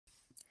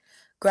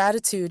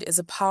Gratitude is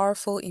a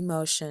powerful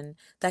emotion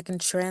that can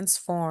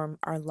transform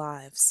our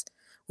lives.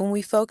 When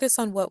we focus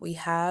on what we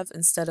have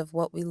instead of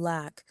what we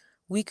lack,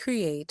 we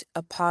create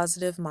a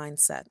positive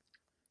mindset.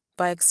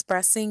 By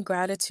expressing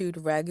gratitude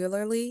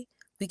regularly,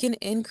 we can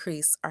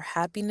increase our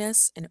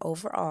happiness and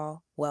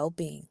overall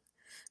well-being.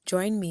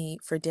 Join me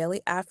for daily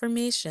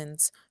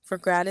affirmations for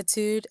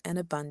gratitude and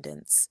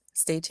abundance.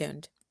 Stay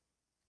tuned.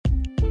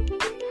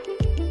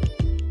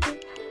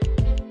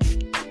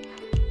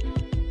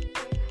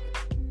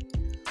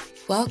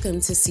 Welcome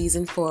to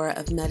Season 4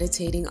 of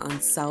Meditating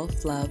on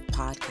Self-Love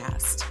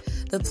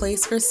podcast, the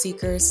place for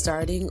seekers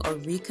starting or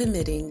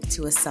recommitting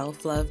to a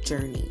self-love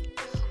journey.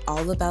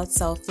 All about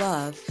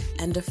self-love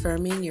and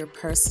affirming your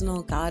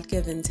personal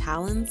God-given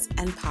talents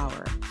and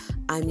power.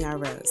 I'm Ya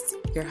Rose,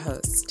 your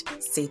host.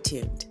 Stay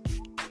tuned.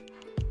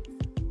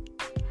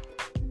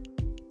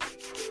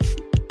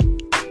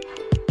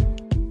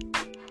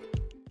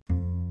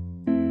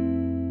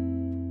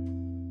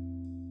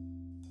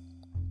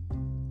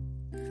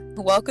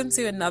 Welcome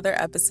to another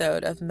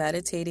episode of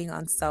Meditating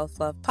on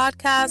Self-Love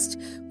podcast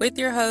with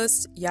your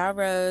host, Ya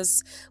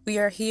Rose. We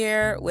are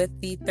here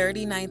with the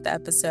 39th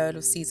episode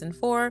of Season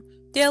 4,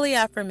 Daily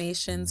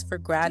Affirmations for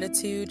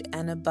Gratitude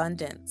and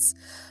Abundance.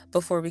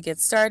 Before we get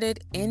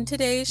started in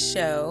today's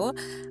show,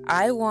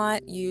 I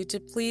want you to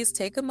please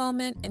take a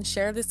moment and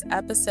share this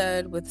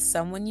episode with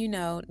someone you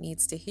know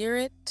needs to hear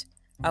it.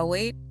 I'll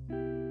wait.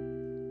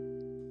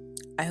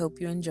 I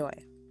hope you enjoy.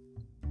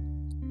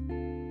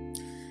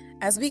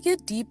 As we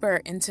get deeper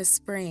into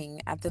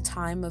spring at the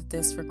time of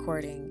this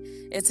recording,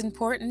 it's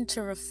important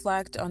to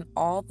reflect on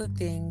all the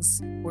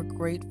things we're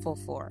grateful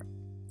for.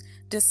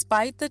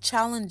 Despite the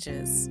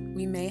challenges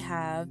we may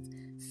have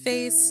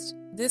faced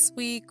this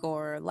week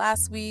or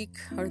last week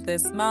or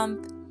this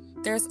month,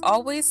 there's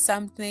always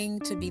something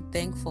to be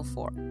thankful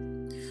for.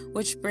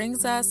 Which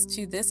brings us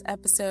to this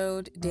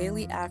episode,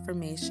 Daily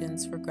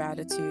Affirmations for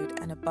Gratitude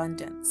and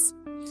Abundance.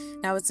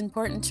 Now, it's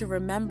important to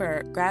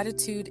remember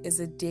gratitude is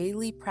a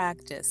daily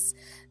practice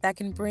that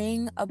can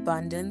bring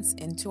abundance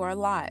into our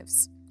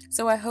lives.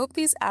 So I hope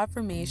these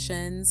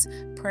affirmations,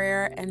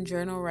 prayer, and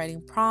journal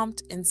writing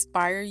prompt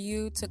inspire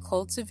you to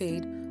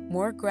cultivate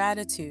more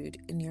gratitude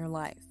in your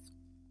life.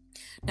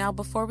 Now,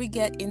 before we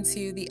get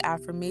into the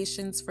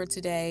affirmations for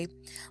today,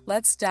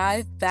 let's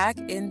dive back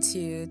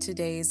into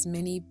today's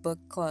mini book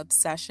club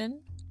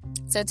session.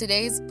 So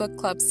today's book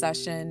club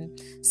session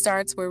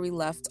starts where we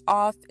left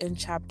off in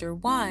chapter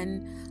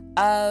 1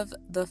 of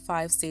the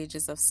 5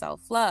 stages of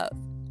self-love.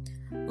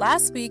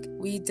 Last week,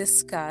 we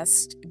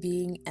discussed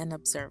being an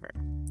observer.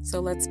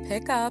 So let's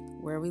pick up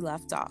where we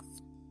left off.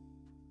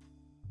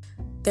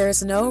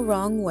 There's no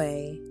wrong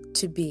way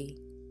to be.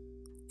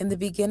 In the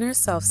beginner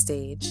self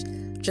stage,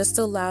 just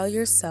allow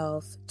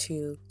yourself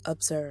to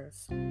observe.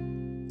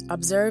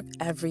 Observe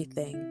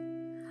everything.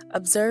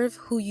 Observe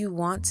who you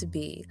want to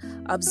be.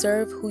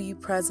 Observe who you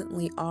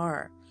presently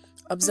are.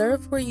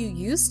 Observe where you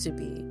used to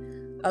be.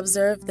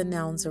 Observe the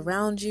nouns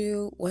around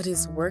you, what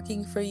is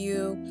working for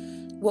you,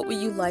 what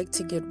would you like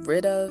to get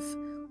rid of,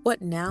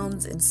 what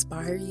nouns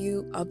inspire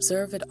you.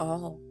 Observe it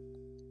all.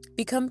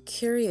 Become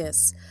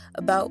curious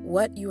about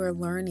what you are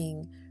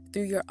learning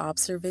through your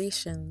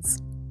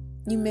observations.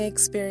 You may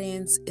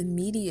experience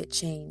immediate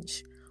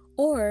change,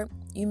 or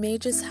you may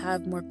just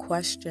have more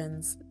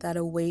questions that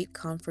await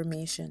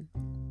confirmation.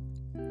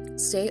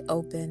 Stay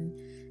open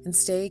and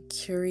stay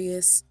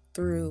curious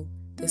through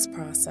this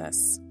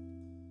process.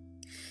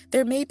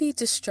 There may be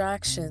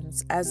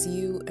distractions as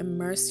you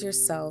immerse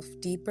yourself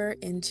deeper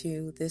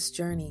into this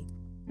journey.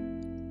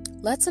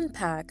 Let's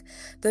unpack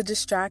the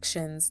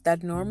distractions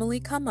that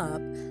normally come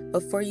up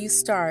before you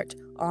start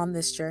on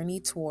this journey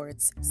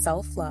towards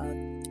self-love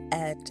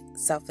and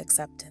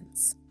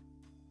self-acceptance.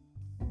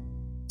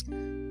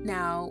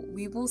 Now,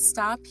 we will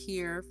stop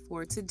here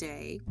for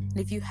today. And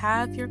if you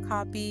have your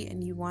copy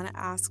and you want to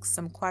ask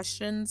some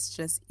questions,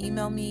 just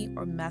email me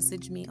or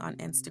message me on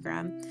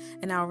Instagram,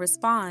 and I'll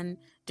respond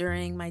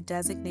during my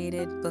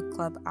designated book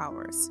club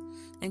hours.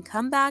 And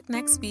come back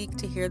next week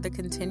to hear the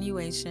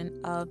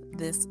continuation of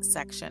this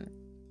section.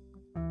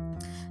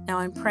 Now,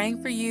 I'm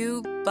praying for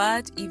you,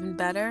 but even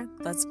better,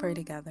 let's pray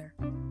together.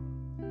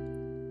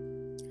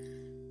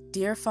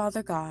 Dear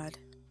Father God,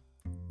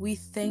 we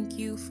thank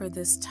you for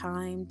this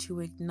time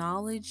to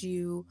acknowledge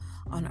you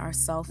on our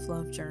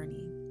self-love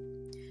journey.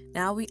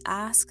 Now we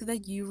ask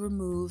that you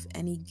remove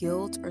any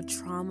guilt or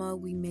trauma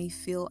we may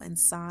feel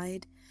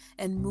inside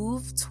and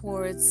move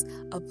towards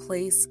a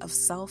place of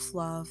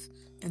self-love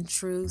and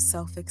true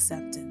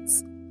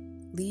self-acceptance.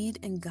 Lead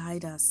and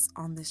guide us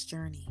on this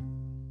journey.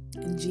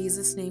 In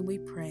Jesus' name we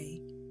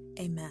pray.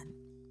 Amen.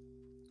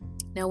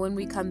 Now, when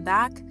we come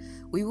back,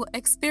 we will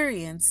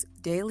experience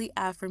daily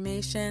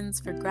affirmations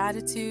for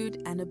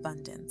gratitude and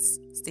abundance.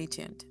 Stay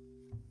tuned.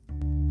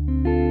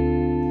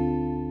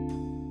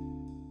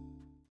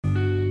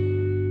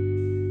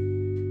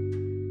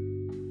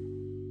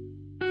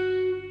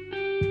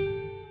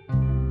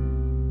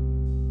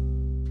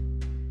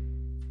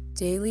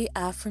 Daily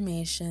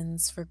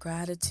affirmations for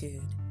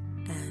gratitude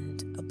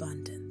and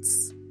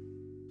abundance.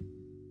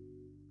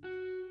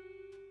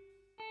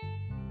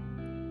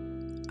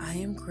 I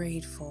am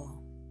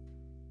grateful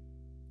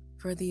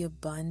for the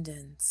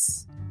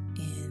abundance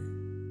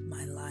in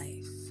my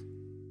life.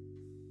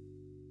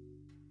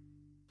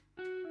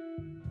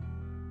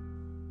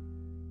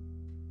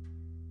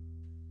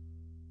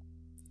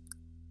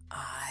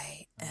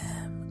 I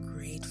am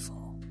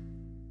grateful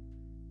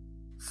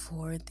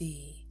for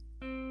the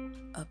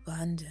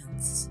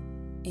abundance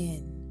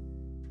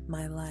in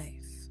my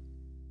life.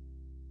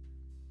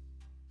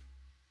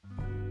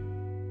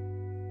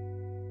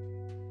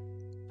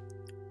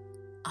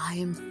 I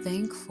am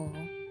thankful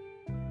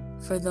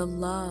for the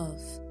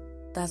love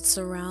that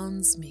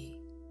surrounds me.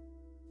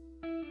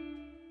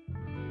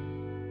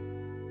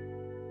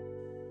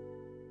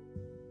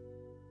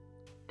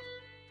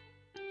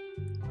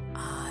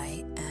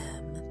 I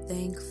am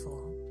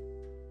thankful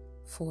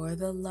for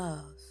the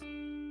love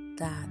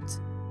that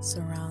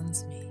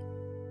surrounds me.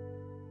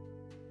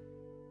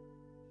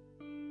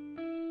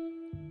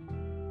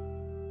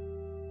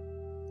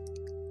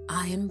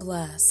 I am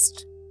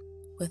blessed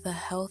with a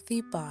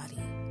healthy body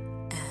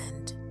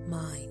and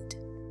mind.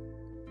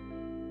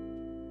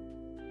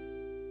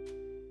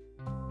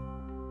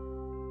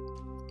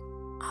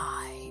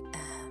 I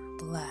am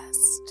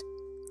blessed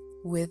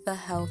with a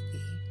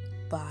healthy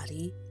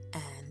body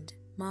and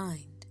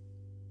mind.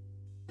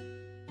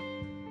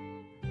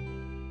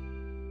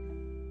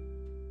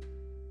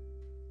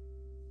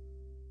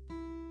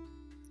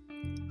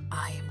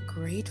 I am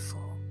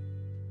grateful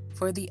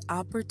for the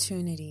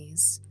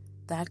opportunities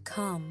that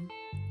come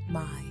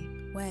my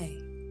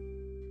way.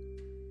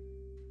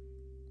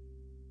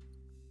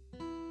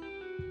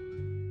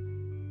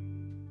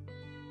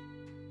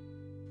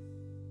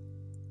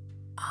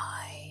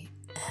 I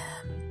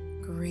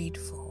am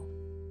grateful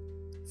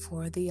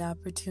for the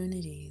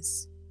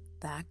opportunities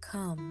that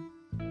come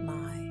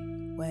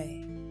my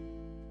way.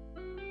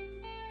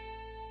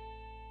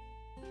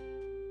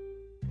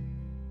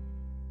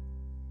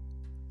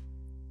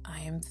 I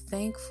am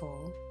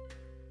thankful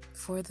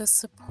for the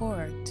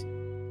support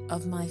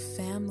of my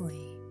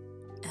family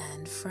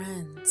and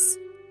friends.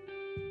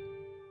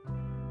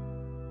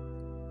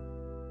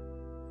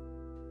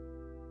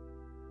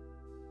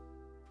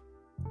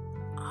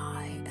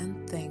 I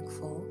am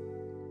thankful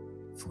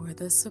for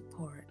the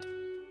support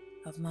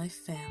of my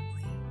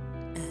family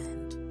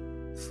and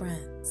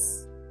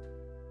friends.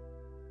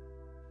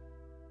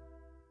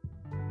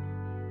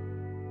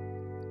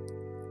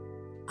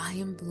 I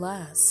am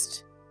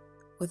blessed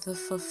with a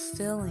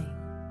fulfilling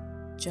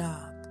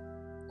job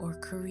or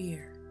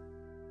career.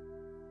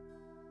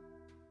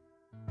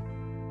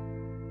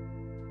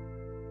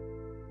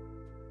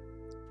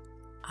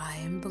 I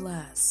am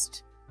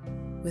blessed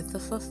with a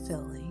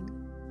fulfilling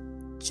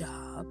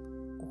job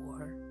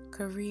or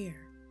career.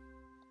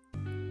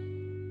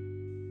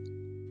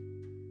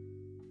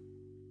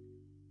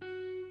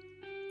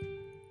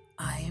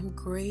 I am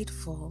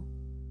grateful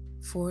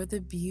for the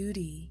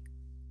beauty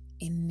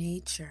in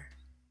nature.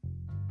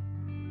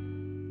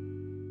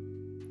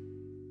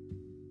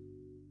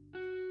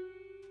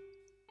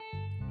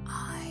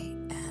 I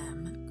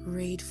am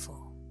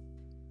grateful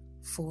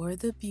for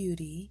the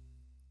beauty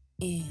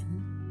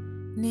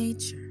in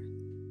nature.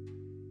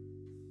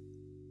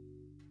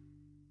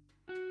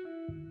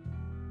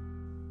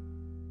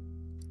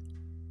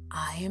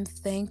 I am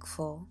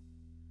thankful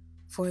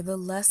for the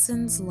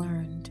lessons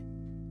learned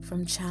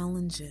from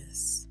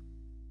challenges.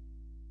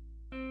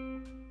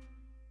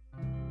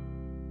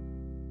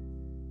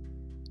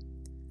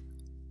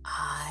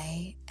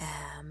 I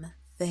am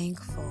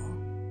thankful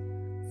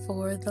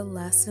for the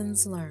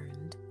lessons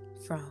learned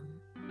from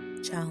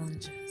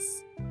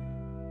challenges.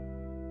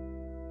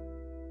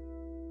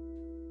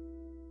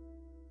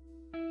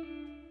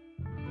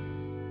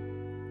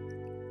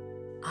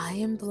 I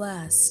am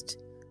blessed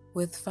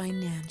with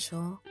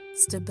financial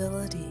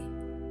stability.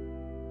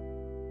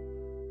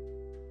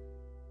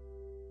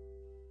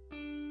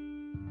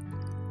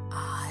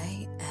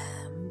 I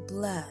am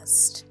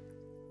blessed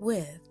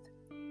with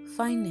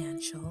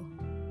financial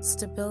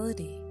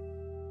stability.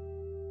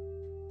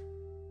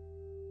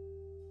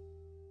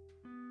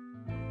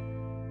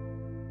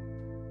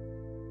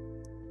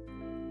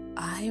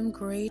 I am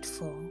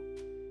grateful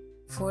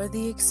for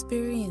the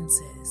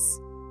experiences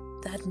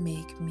that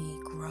make me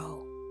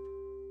grow.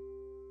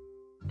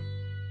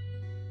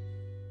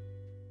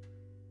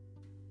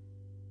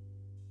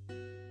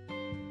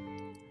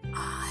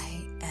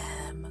 I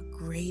am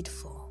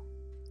grateful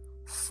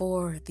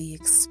for the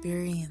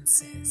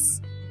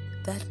experiences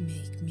that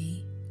make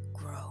me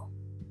grow.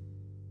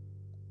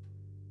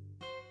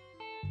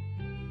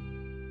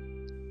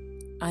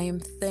 I am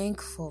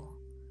thankful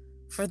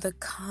for the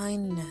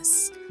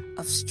kindness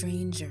of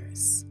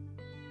strangers.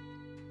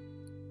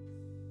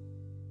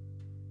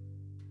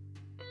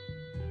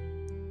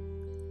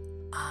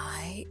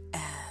 I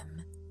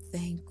am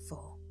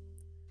thankful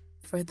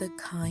for the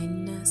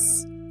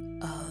kindness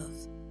of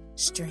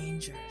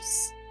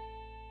strangers.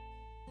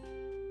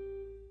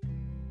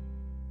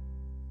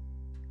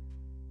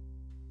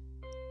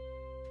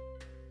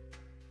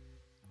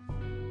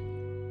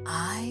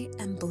 I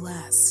am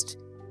blessed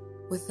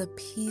with a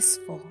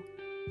peaceful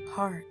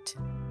heart.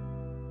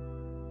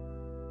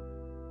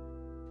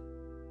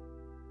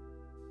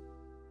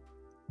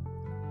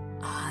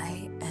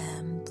 I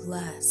am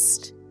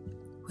blessed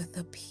with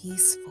a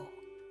peaceful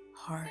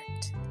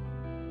heart.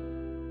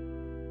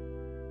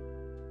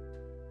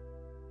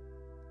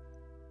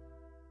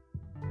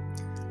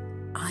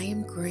 I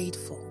am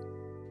grateful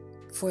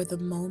for the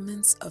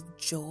moments of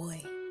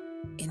joy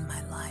in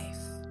my life.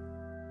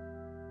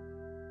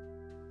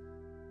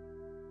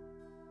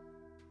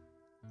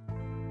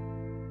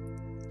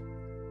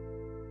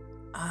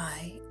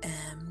 I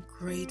am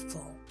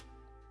grateful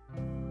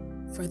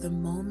for the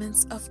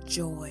moments of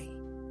joy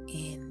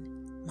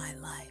in my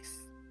life.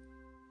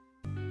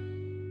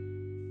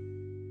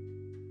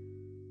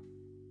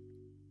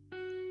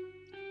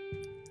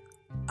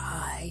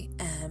 I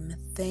am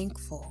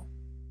thankful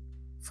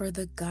for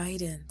the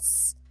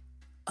guidance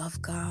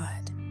of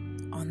God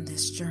on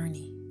this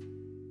journey.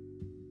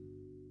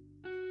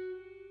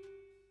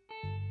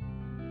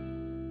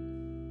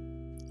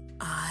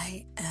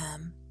 I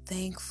am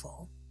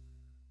thankful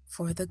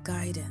for the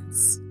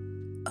guidance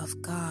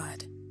of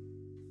God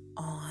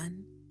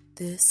on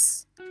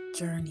this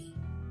journey.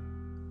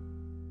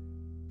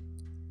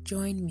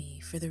 Join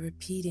me for the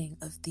repeating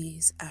of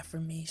these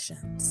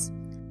affirmations.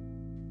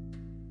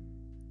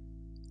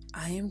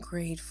 I am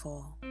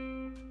grateful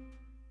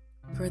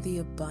for the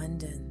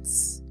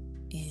abundance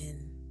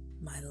in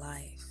my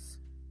life.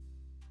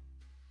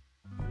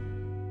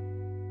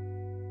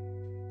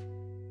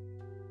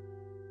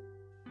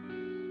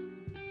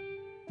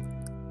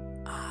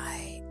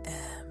 I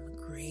am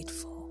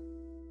grateful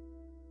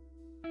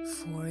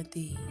for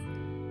the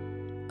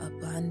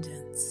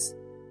abundance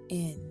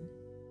in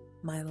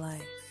my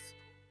life.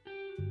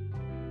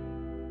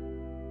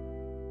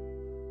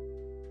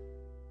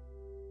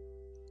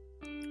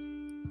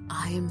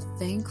 I am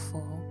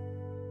thankful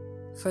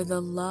for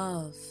the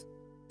love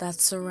that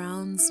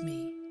surrounds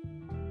me.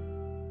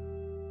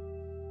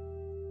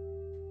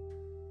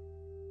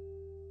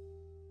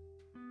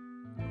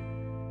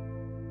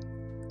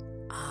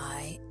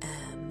 I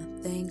am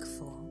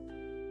thankful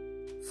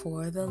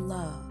for the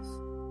love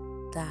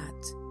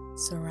that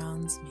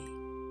surrounds me.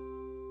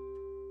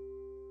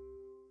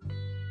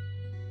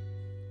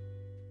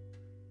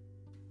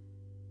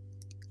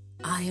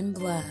 I am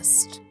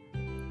blessed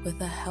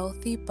with a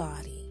healthy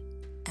body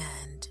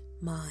and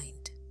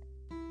mind.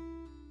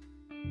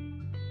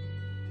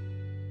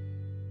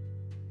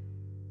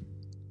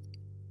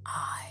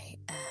 I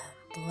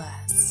am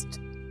blessed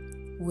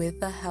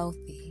with a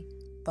healthy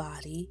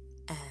body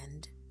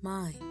and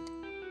mind.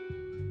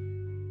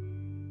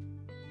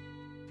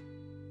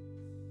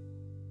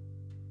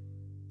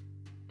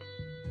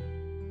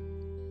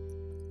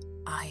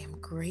 I am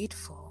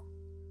grateful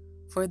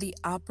for the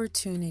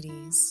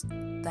opportunities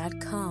that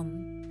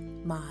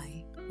come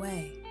my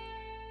way.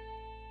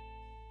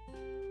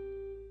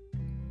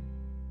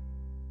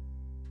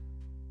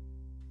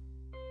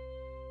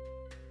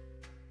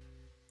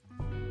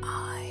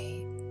 I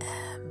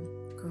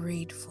am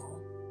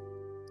grateful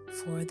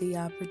for the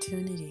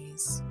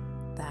opportunities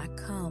that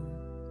come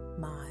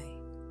my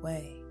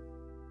way.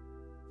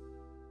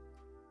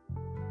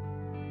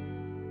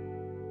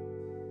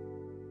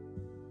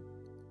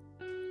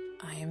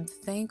 I am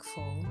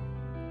thankful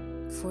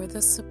for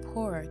the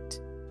support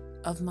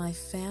of my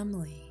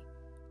family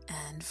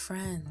and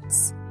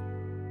friends.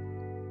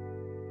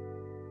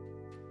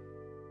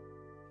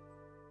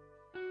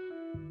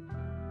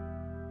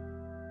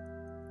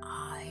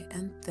 I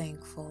am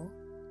thankful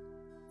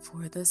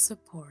for the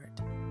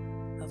support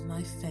of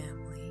my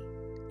family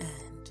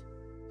and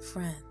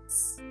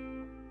friends.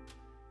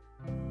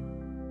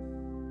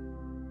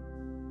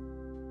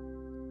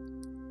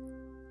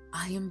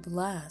 I am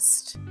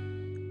blessed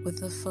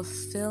with a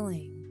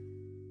fulfilling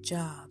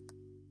job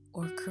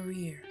or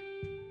career.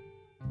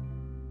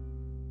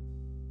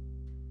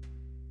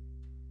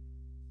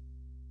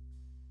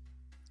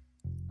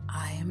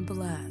 I am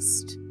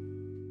blessed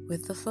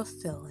with a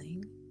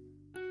fulfilling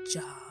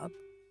job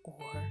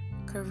or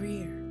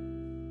career.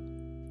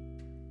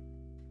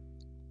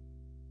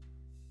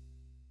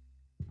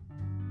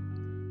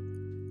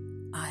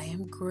 I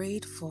am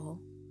grateful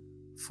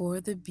for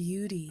the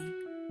beauty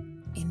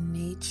in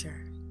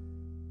nature.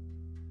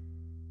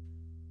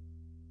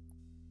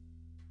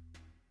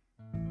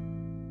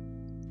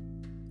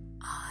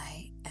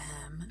 I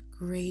am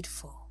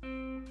grateful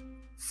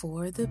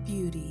for the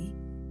beauty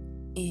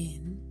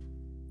in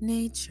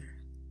nature.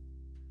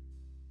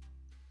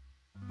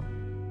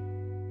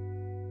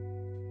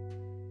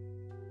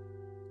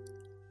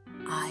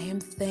 I am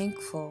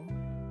thankful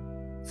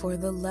for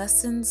the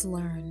lessons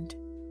learned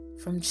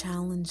from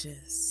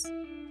challenges.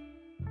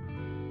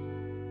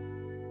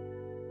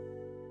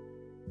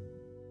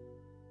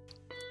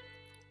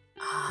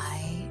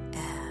 I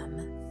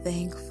am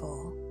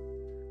thankful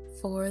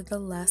for the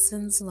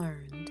lessons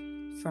learned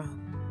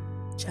from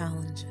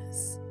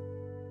challenges.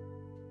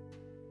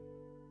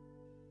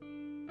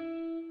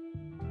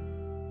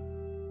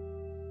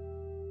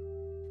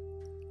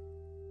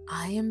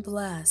 I am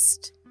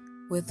blessed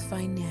with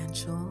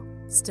financial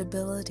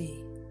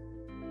stability.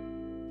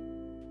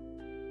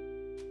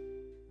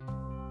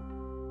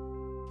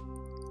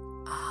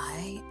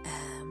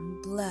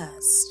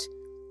 blessed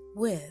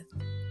with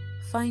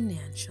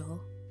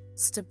financial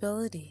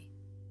stability.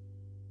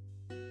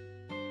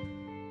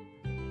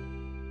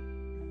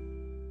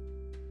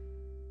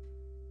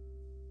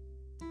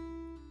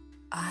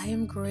 I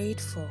am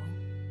grateful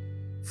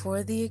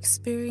for the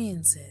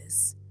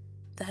experiences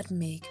that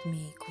make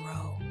me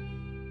grow.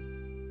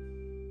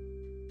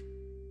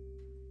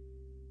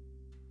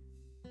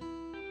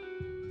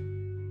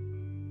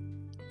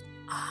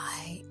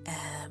 I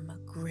am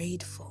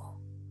grateful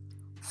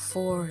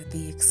for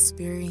the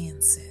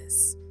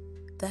experiences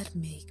that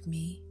make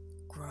me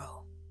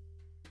grow.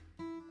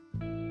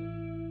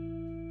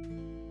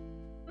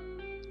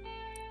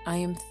 I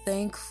am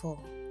thankful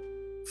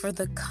for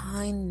the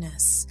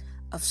kindness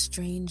of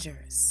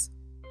strangers.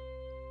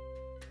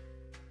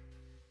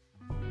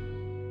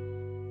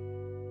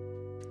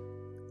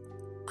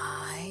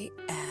 I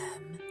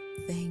am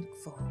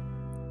thankful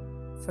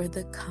for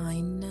the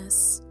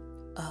kindness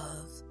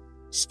of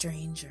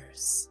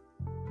strangers.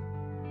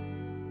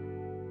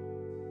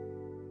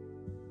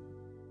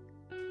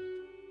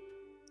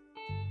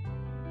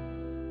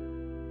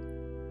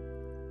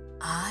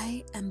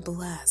 I am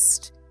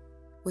blessed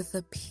with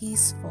a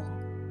peaceful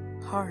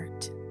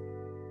heart.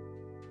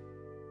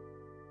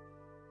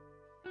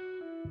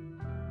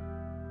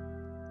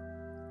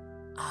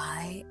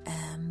 I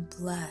am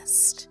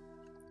blessed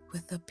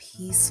with a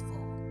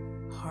peaceful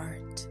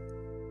heart.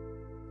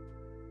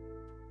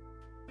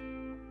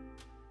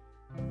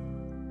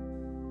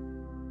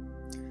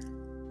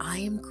 I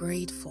am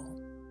grateful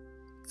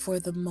for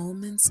the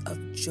moments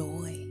of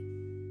joy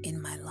in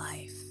my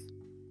life.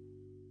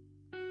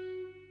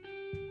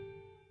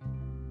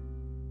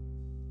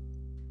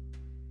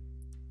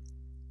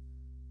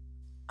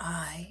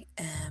 I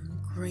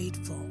am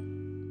grateful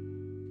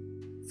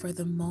for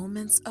the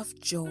moments of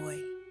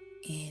joy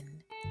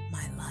in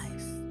my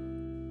life.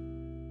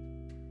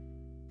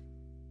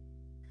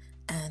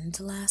 And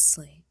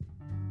lastly,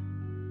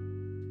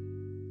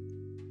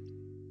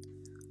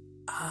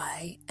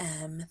 I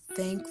am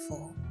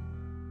thankful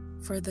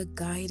for the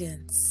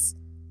guidance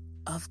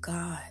of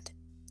God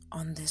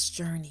on this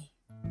journey.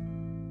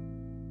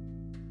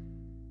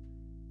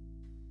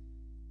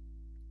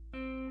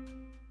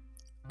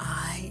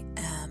 I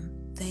am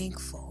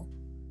thankful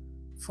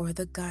for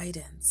the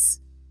guidance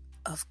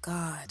of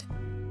God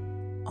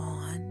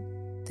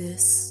on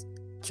this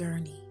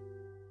journey.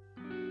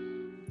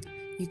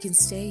 You can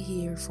stay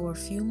here for a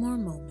few more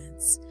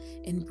moments,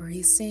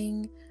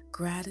 embracing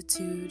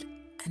gratitude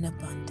and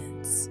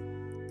abundance.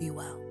 Be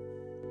well.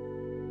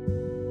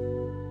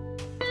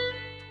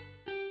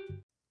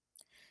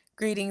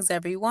 Greetings,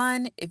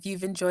 everyone. If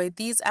you've enjoyed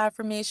these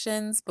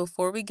affirmations,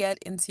 before we get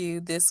into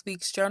this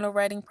week's journal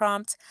writing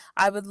prompt,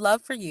 I would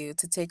love for you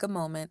to take a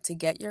moment to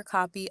get your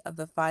copy of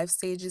the 5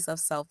 Stages of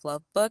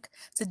Self-Love book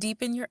to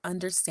deepen your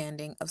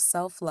understanding of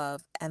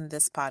self-love and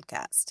this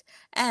podcast.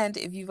 And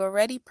if you've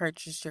already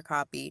purchased your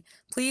copy,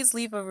 please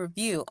leave a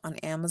review on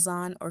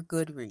Amazon or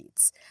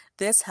Goodreads.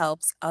 This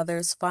helps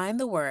others find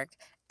the work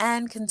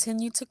and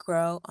continue to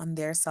grow on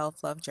their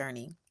self-love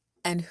journey.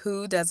 And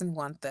who doesn't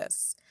want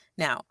this?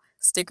 Now,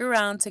 stick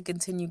around to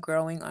continue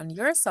growing on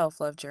your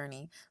self-love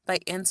journey by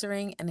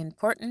answering an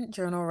important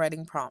journal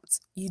writing prompt.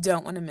 You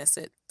don't want to miss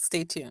it.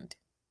 Stay tuned.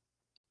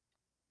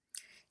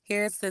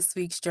 Here's this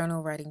week's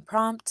journal writing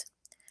prompt.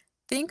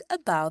 Think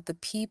about the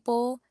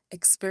people,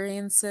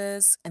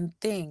 experiences, and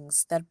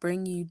things that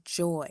bring you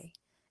joy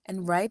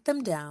and write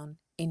them down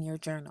in your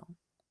journal.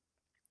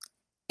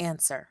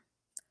 Answer.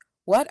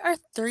 What are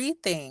 3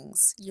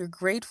 things you're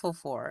grateful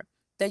for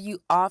that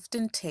you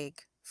often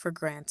take for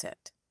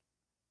granted?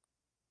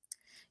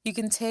 You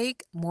can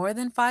take more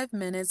than 5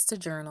 minutes to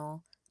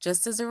journal.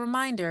 Just as a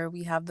reminder,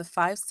 we have the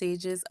 5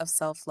 Stages of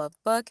Self-Love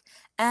book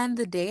and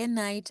the Day and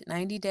Night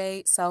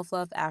 90-Day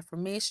Self-Love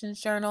Affirmations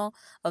Journal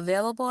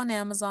available on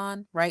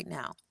Amazon right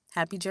now.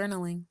 Happy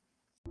journaling!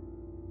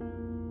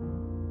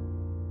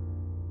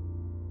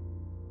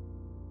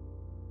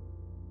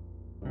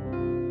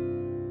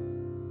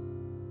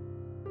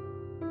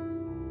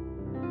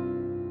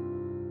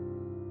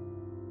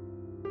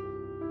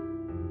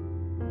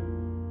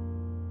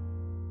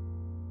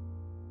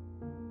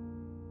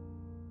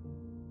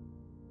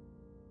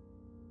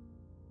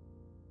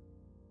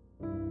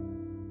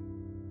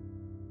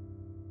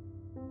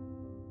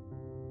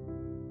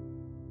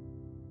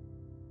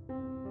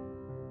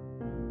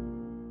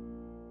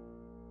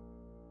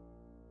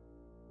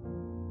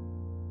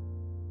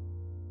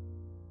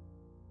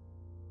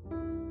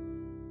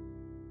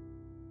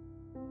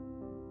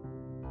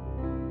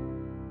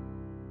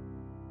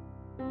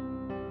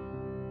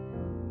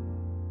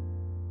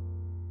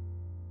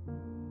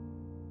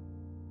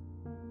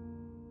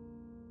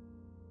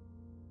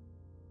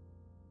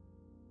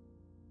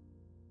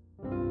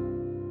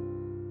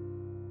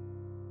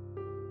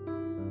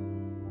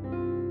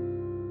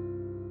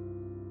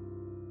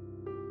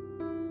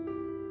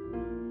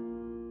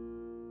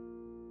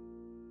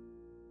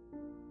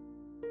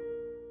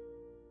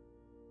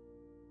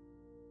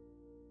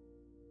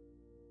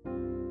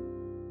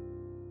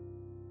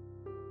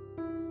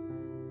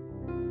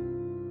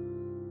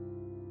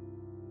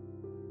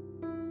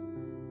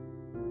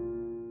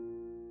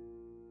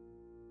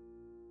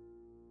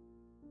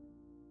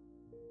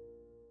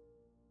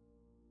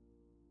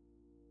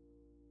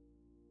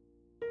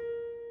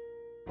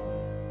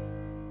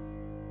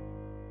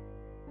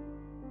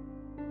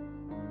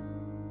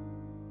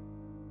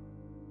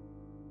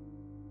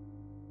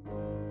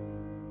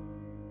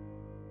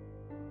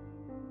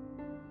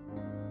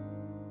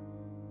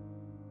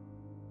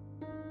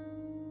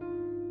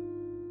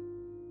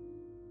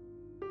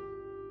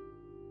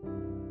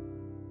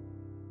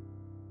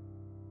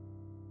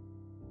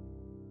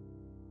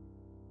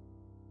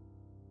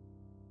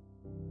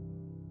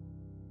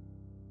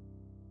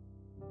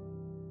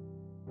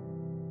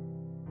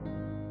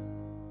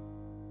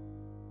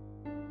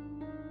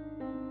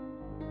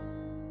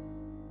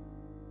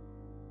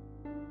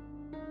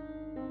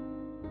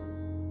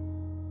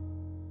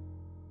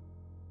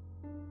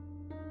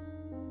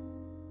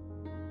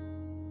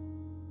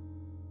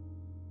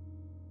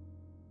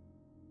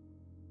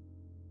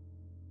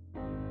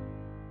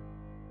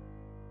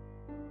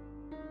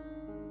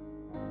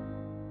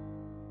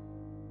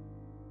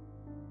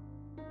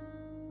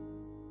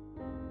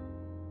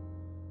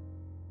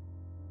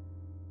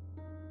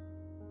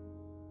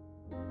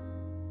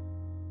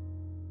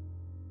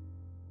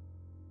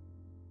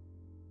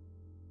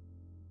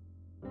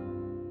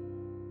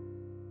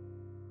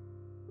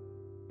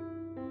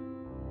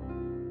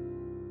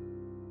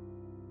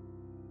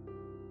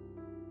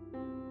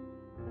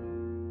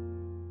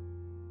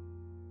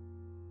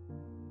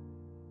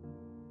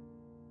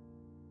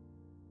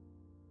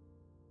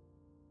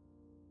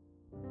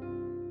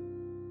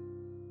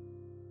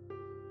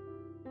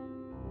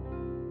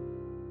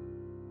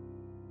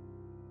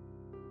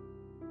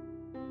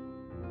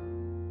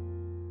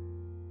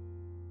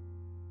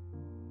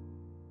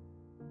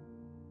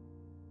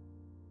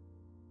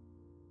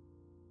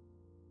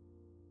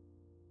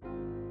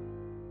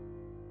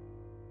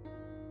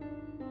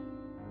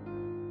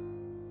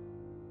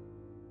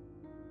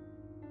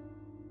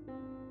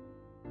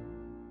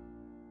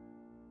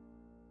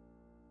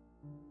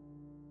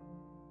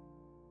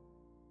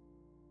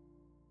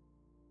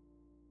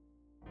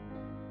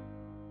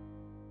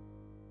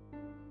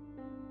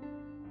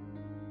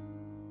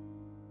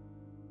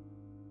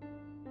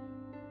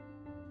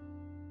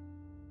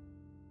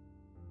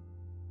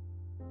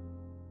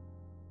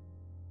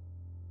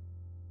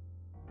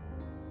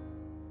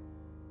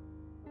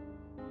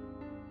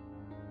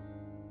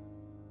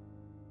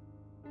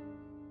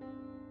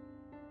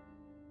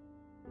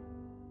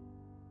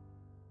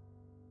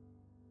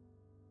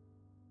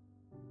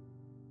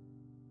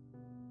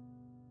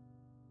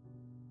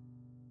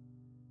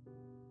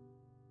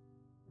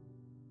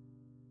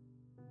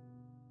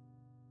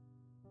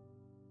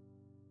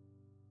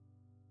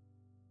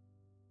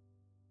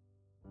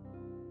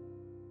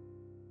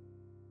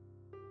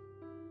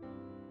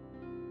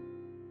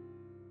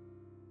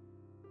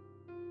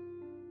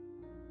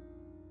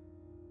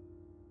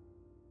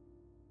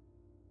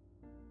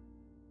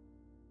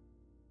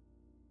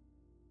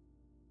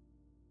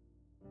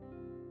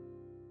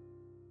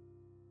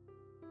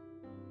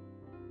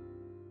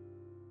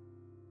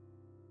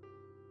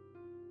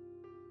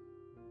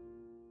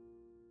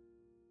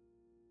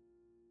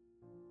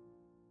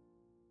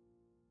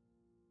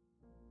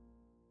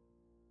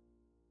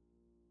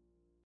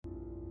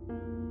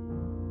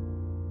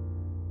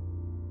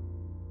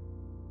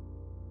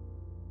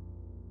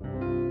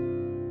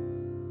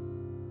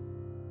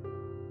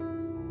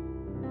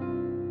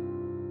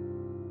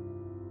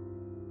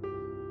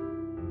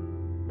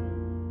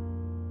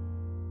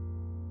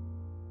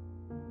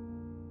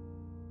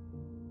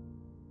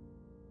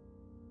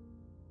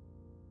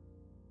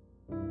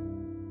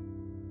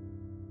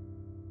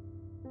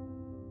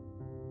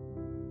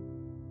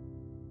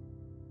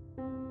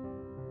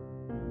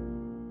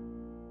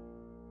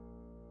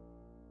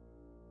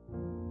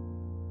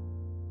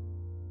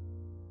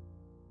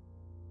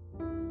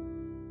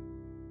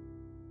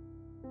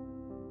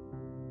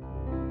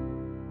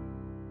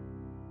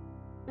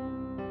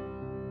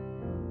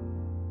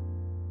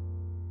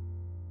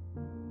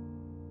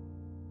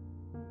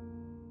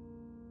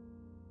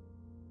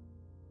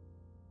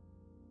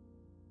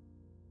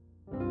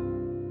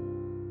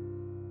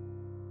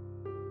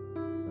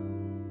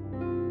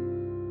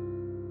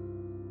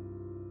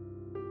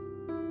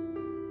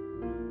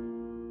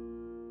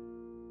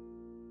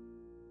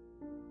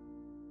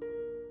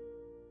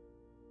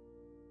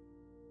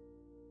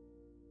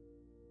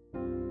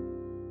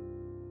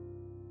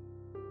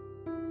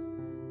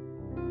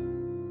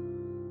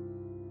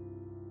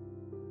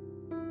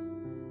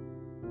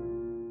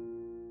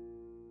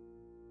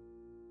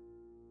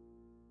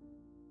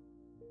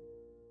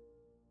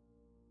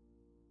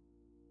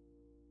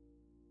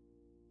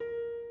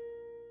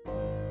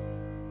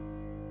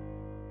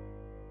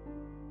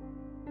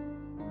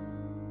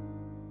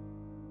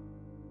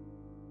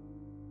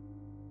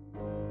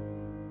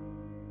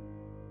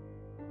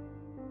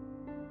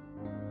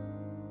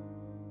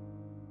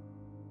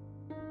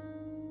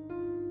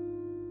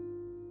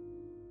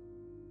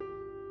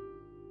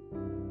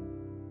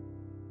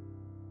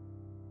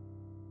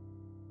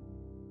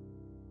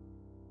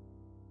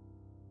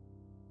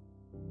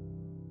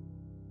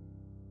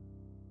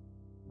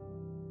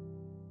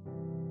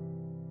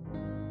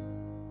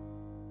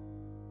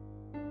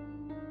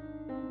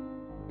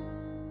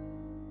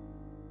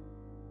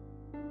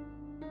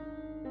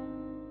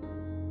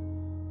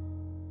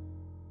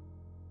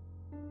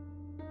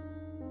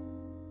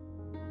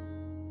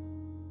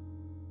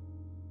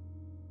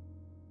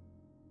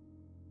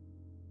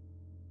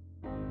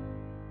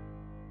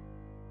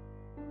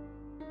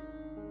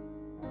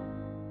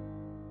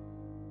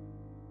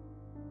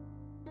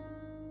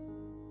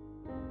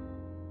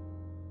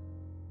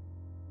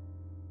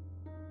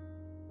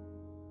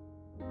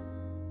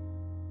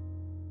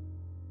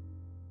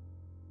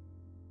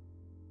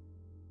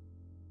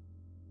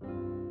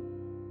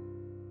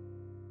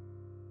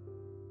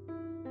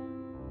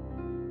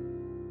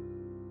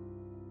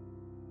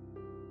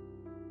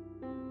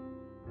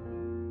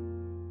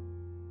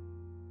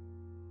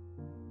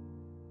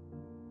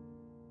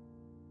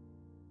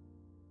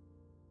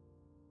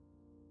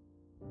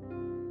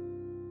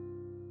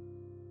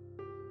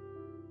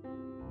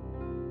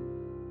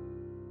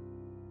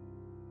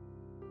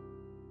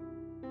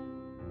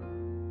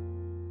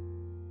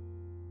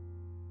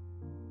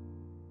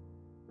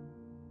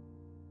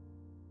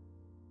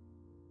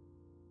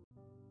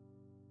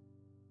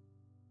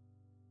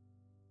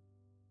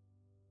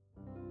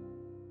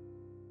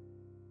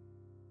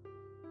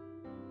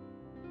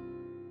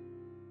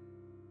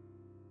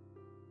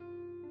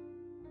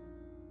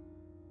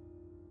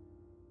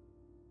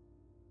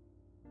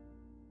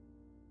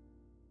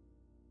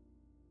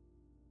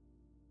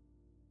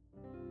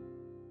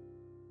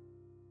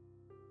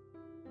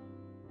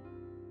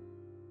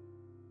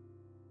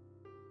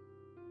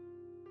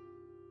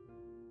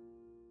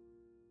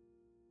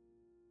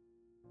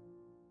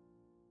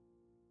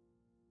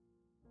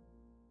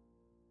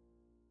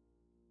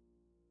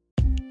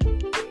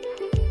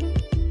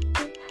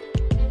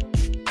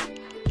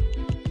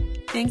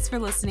 Thanks for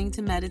listening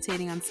to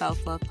Meditating on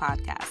Self-Love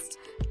podcast.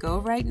 Go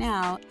right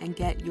now and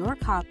get your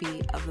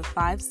copy of the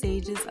 5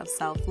 Stages of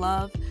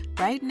Self-Love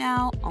right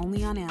now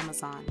only on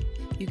Amazon.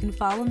 You can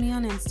follow me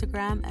on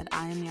Instagram at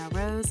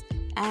IamYaRose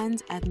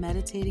and at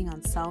Meditating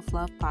on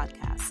Self-Love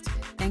podcast.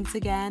 Thanks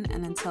again,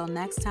 and until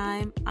next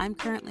time, I'm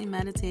currently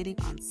meditating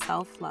on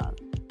self-love.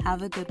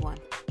 Have a good one.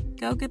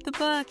 Go get the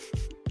book.